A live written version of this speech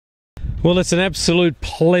Well, it's an absolute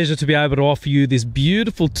pleasure to be able to offer you this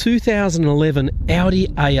beautiful 2011 Audi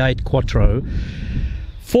A8 Quattro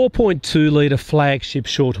 4.2 litre flagship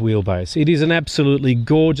short wheelbase. It is an absolutely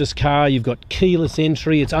gorgeous car. You've got keyless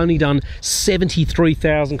entry. It's only done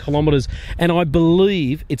 73,000 kilometres, and I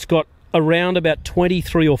believe it's got around about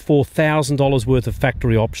 $23,000 or $4,000 worth of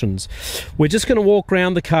factory options. We're just going to walk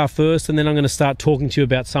around the car first, and then I'm going to start talking to you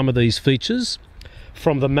about some of these features,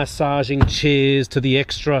 from the massaging chairs to the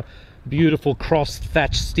extra beautiful cross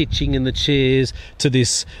thatch stitching in the chairs to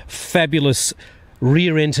this fabulous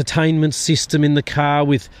rear entertainment system in the car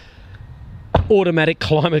with automatic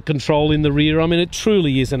climate control in the rear. I mean, it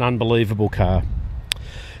truly is an unbelievable car.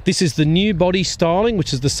 This is the new body styling,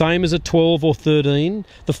 which is the same as a 12 or 13.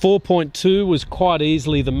 The 4.2 was quite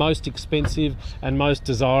easily the most expensive and most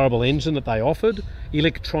desirable engine that they offered.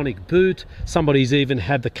 Electronic boot. Somebody's even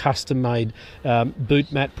had the custom-made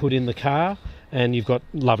boot mat put in the car, and you've got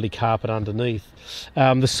lovely carpet underneath.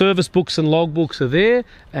 The service books and logbooks are there,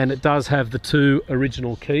 and it does have the 2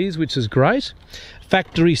 original keys, which is great.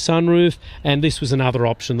 Factory sunroof, and this was another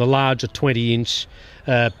option, the larger 20-inch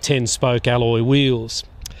 10-spoke alloy wheels.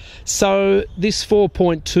 So this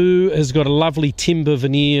 4.2 has got a lovely timber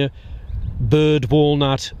veneer, bird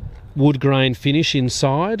walnut wood grain finish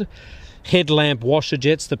inside, headlamp washer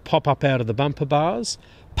jets that pop up out of the bumper bars,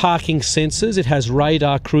 parking sensors. It has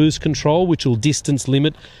radar cruise control, which will distance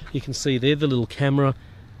limit. You can see there the little camera,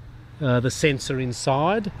 the sensor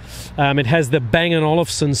inside. It has the Bang &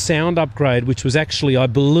 Olufsen sound upgrade, which was actually, I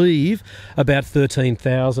believe, about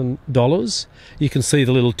 $13,000. You can see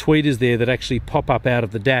the little tweeters there that actually pop up out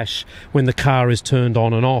of the dash when the car is turned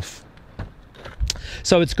on and off.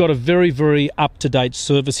 So it's got a very, very up-to-date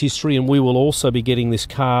service history, and we will also be getting this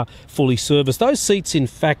car fully serviced. Those seats, in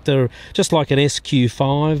fact, are just like an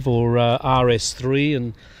SQ5 or RS3,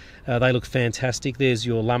 and they look fantastic. There's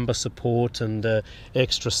your lumbar support and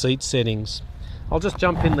extra seat settings. I'll just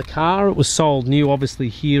jump in the car. It was sold new, obviously,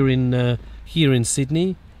 here in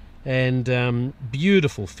Sydney, and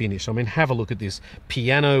beautiful finish. I mean, have a look at this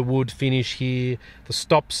piano wood finish here, the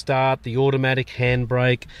stop start, the automatic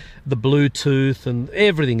handbrake, the Bluetooth, and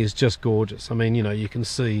everything is just gorgeous. I mean, you know, you can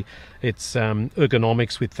see its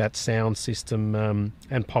ergonomics with that sound system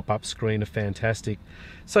and pop-up screen are fantastic.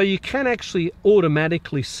 So you can actually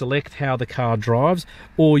automatically select how the car drives,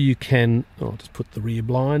 or you can, I'll just put the rear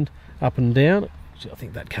blind up and down. I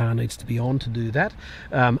think that car needs to be on to do that.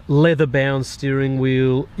 Leather-bound steering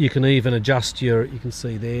wheel. You can even adjust you can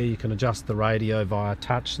see there, you can adjust the radio via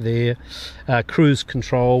touch there. Cruise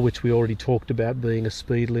control, which we already talked about being a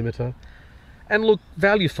speed limiter. And look,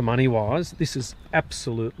 value for money wise, this is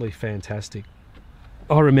absolutely fantastic.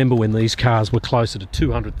 I remember when these cars were closer to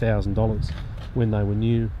 $200,000 when they were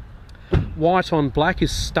new. White on black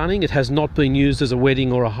is stunning. It has not been used as a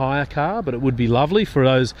wedding or a hire car, but it would be lovely for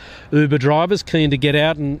those Uber drivers keen to get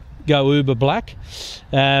out and go Uber black.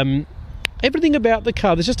 Everything about the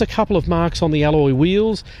car, there's just a couple of marks on the alloy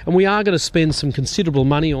wheels, and we are going to spend some considerable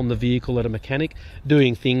money on the vehicle at a mechanic,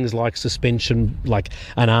 doing things like suspension, like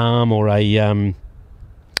an arm or a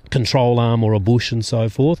control arm or a bush and so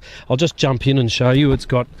forth. I'll just jump in and show you. It's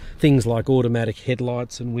got things like automatic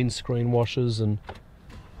headlights and windscreen washers, and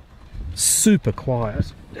super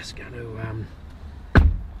quiet. Just going to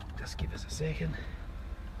just give us a second,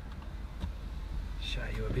 show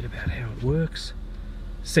you a bit about how it works.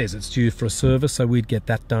 Says it's due for a service, so we'd get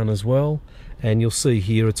that done as well. And you'll see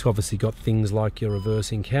here it's obviously got things like your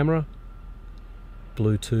reversing camera,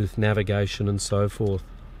 Bluetooth navigation and so forth.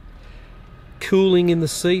 Cooling in the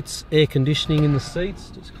seats, air conditioning in the seats.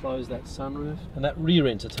 Just close that sunroof, and that rear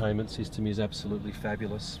entertainment system is absolutely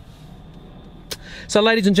fabulous. So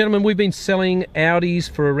ladies and gentlemen, we've been selling Audis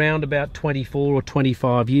for around about 24 or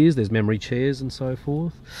 25 years. There's memory chairs and so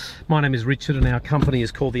forth. My name is Richard, and our company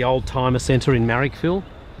is called the Oldtimer Centre in Marrickville.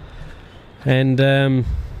 And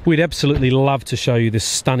we'd absolutely love to show you this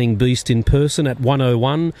stunning beast in person at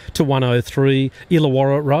 101 to 103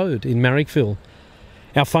 Illawarra Road in Marrickville.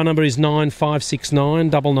 Our phone number is 9569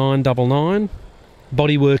 9999.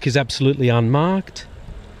 Bodywork is absolutely unmarked.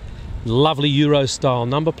 Lovely Euro style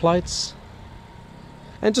number plates.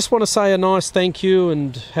 And just want to say a nice thank you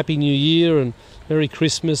and Happy New Year and Merry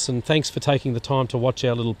Christmas, and thanks for taking the time to watch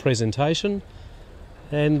our little presentation.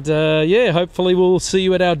 And yeah, hopefully we'll see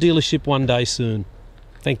you at our dealership one day soon.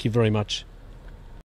 Thank you very much.